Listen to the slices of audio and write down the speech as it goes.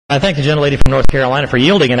I thank the gentlelady from North Carolina for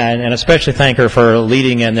yielding, and especially thank her for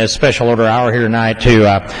leading in this special order hour here tonight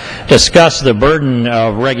to discuss the burden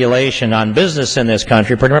of regulation on business in this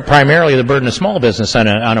country, primarily the burden of small business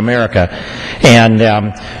on America. And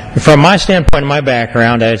from my standpoint and my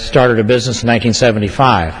background, I started a business in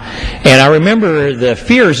 1975. And I remember the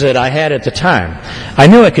fears that I had at the time. I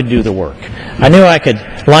knew I could do the work. I knew I could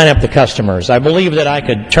line up the customers. I believed that I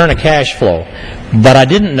could turn a cash flow. But I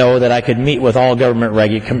didn't know that I could meet with all government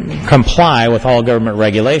comply with all government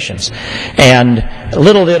regulations. And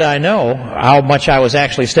little did I know how much I was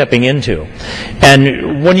actually stepping into.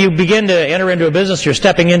 And when you begin to enter into a business, you're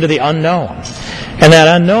stepping into the unknown. And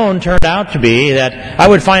that unknown turned out to be that I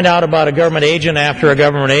would find out about a government agent after a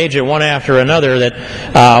government agent, one after another,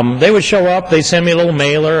 that they would show up, they'd send me a little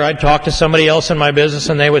mailer, I'd talk to somebody else in my business,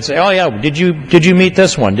 and they would say, oh yeah, did you meet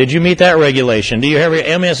this one? Did you meet that regulation? Do you have your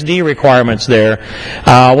MSD requirements there?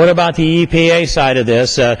 What about the EPA side of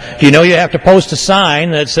this? Do you know you have to post a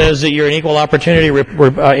sign that says that you're an equal opportunity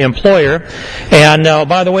employer? And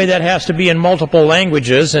by the way, that has to be in multiple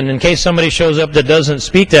languages, and in case somebody shows up that doesn't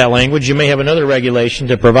speak that language, you may have another regulation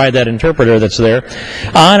to provide that interpreter that's there.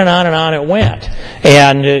 On and on and on it went.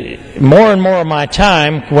 And more and more of my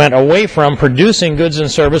time went away from producing goods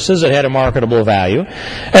and services that had a marketable value,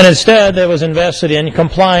 and instead it was invested in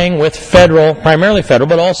complying with primarily federal,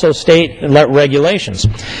 but also state regulations.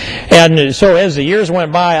 And so as the years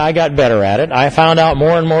went by, I got better at it. I found out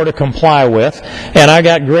more and more to comply with, and I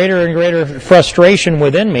got greater and greater frustration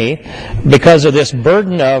within me because of this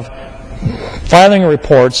burden of filing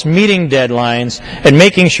reports, meeting deadlines, and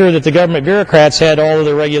making sure that the government bureaucrats had all of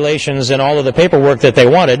the regulations and all of the paperwork that they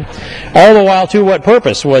wanted. All the while, to what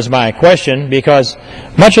purpose was my question, because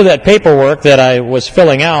much of that paperwork that I was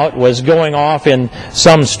filling out was going off in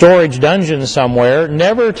some storage dungeon somewhere,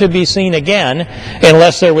 never to be seen again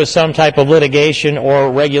unless there was some type of litigation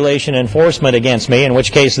or regulation enforcement against me, in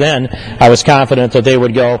which case then I was confident that they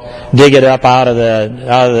would go dig it up out of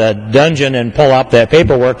the dungeon and pull up that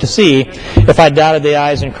paperwork to see if I dotted the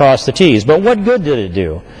I's and crossed the T's. But what good did it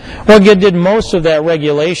do? What good did most of that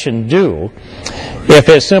regulation do if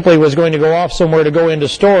it simply was going to go off somewhere to go into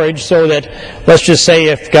storage so that, let's just say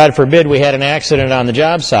if, God forbid, we had an accident on the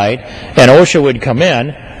job site and OSHA would come in,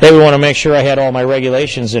 they would want to make sure I had all my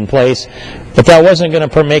regulations in place, but that wasn't going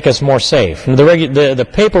to make us more safe. The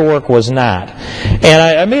paperwork was not.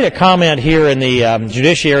 And I made a comment here in the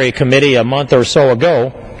Judiciary Committee a month or so ago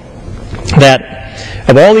that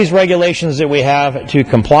of all these regulations that we have to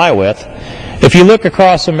comply with, if you look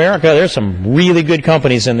across America, there's some really good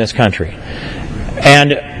companies in this country.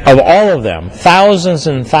 And of all of them, thousands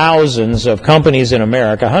and thousands of companies in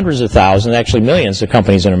America, hundreds of thousands, actually millions of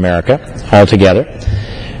companies in America altogether,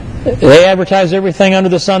 they advertise everything under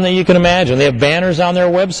the sun that you can imagine. They have banners on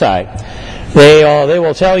their website. They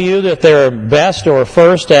will tell you that they're best or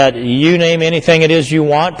first at you name anything it is you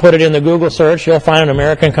want, put it in the Google search, you'll find an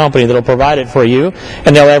American company that will provide it for you,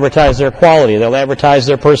 and they'll advertise their quality, they'll advertise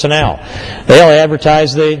their personnel, they'll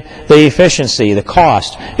advertise the efficiency, the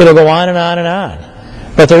cost. It'll go on and on and on.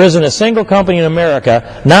 But there isn't a single company in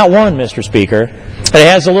America, not one, Mr. Speaker,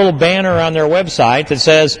 that has a little banner on their website that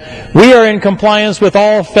says, we are in compliance with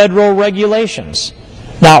all federal regulations.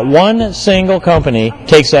 Not one single company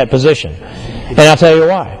takes that position. And I'll tell you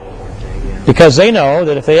why. Because they know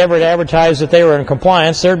that if they ever advertised that they were in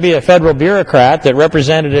compliance, there'd be a federal bureaucrat that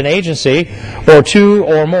represented an agency, or two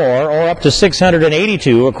or more, or up to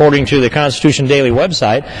 682, according to the Constitution Daily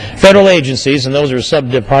website, federal agencies, and those are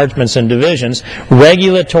sub-departments and divisions,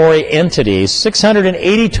 regulatory entities,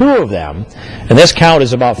 682 of them, and this count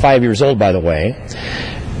is about 5 years old, by the way,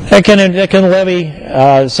 that can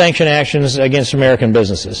levy sanction actions against American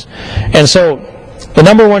businesses. And so the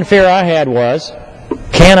number one fear I had was,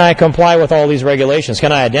 can I comply with all these regulations?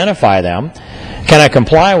 Can I identify them? Can I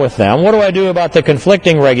comply with them? What do I do about the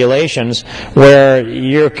conflicting regulations where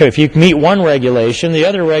if you meet one regulation, the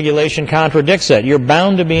other regulation contradicts it? You're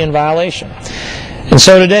bound to be in violation. And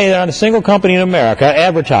so today, not a single company in America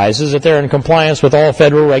advertises that they're in compliance with all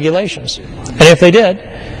federal regulations. And if they did,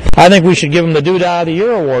 I think we should give them the Doodah of the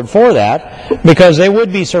Year award for that, because they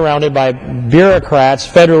would be surrounded by bureaucrats,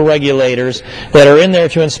 federal regulators that are in there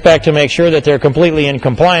to inspect to make sure that they're completely in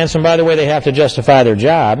compliance. And by the way, they have to justify their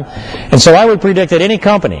job. And so I would predict that any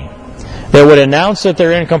company that would announce that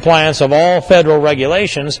they're in compliance of all federal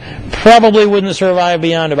regulations probably wouldn't survive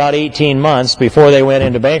beyond about 18 months before they went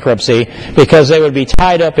into bankruptcy, because they would be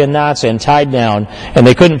tied up in knots and tied down, and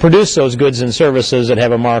they couldn't produce those goods and services that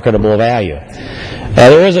have a marketable value.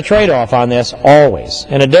 There is a trade-off on this always,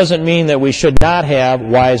 and it doesn't mean that we should not have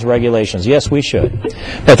wise regulations. Yes, we should,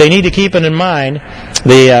 but they need to keep it in mind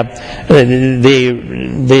the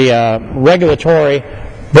regulatory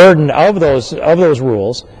burden of those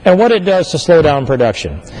rules and what it does to slow down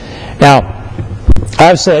production. Now,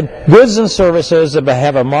 I've said goods and services that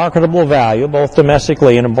have a marketable value both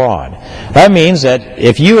domestically and abroad. That means that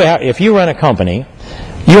if you run a company,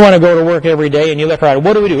 you want to go to work every day and you look around,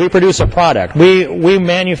 what do? We produce a product. We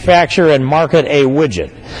manufacture and market a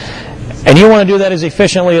widget. And you want to do that as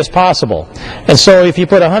efficiently as possible. And so if you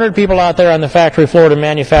put 100 people out there on the factory floor to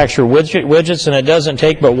manufacture widgets, and it doesn't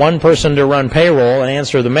take but one person to run payroll and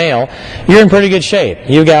answer the mail, you're in pretty good shape.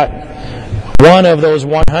 You've got one of those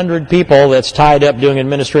 100 people that's tied up doing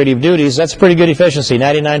administrative duties. That's pretty good efficiency,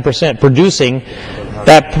 99% producing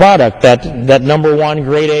that product, that number one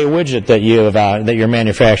grade A widget that you're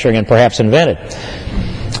manufacturing and perhaps invented.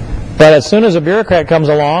 But as soon as a bureaucrat comes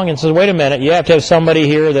along and says, wait a minute, you have to have somebody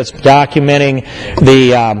here that's documenting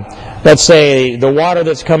let's say, the water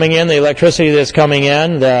that's coming in, the electricity that's coming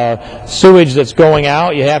in, the sewage that's going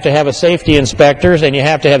out. You have to have a safety inspectors, and you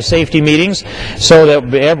have to have safety meetings so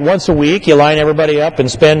that once a week you line everybody up and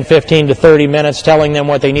spend 15 to 30 minutes telling them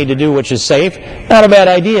what they need to do, which is safe. Not a bad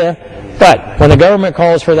idea. But when the government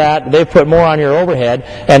calls for that, they've put more on your overhead,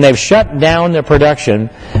 and they've shut down the production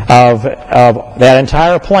of that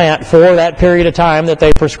entire plant for that period of time that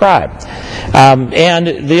they prescribe.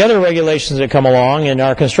 And the other regulations that come along in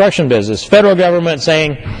our construction business, federal government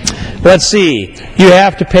saying, let's see, you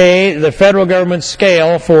have to pay the federal government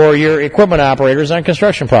scale for your equipment operators on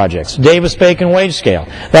construction projects, Davis-Bacon wage scale.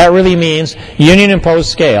 That really means union-imposed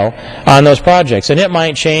scale on those projects, and it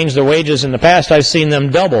might change the wages. In the past, I've seen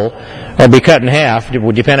them double or be cut in half,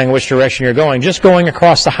 depending on which direction you're going. Just going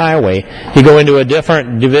across the highway, you go into a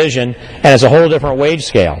different division, and it's a whole different wage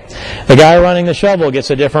scale. The guy running the shovel gets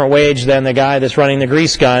a different wage than the guy that's running the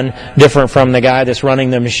grease gun, different from the guy that's running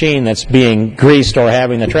the machine that's being greased or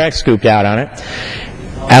having the track scooped out on it.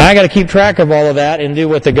 And I got to keep track of all of that and do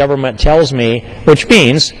what the government tells me, which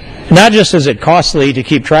means not just is it costly to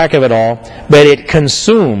keep track of it all, but it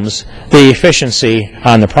consumes the efficiency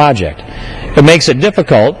on the project. It makes it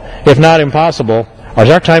difficult, if not impossible. Is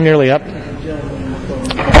our time nearly up?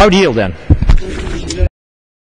 I would yield then.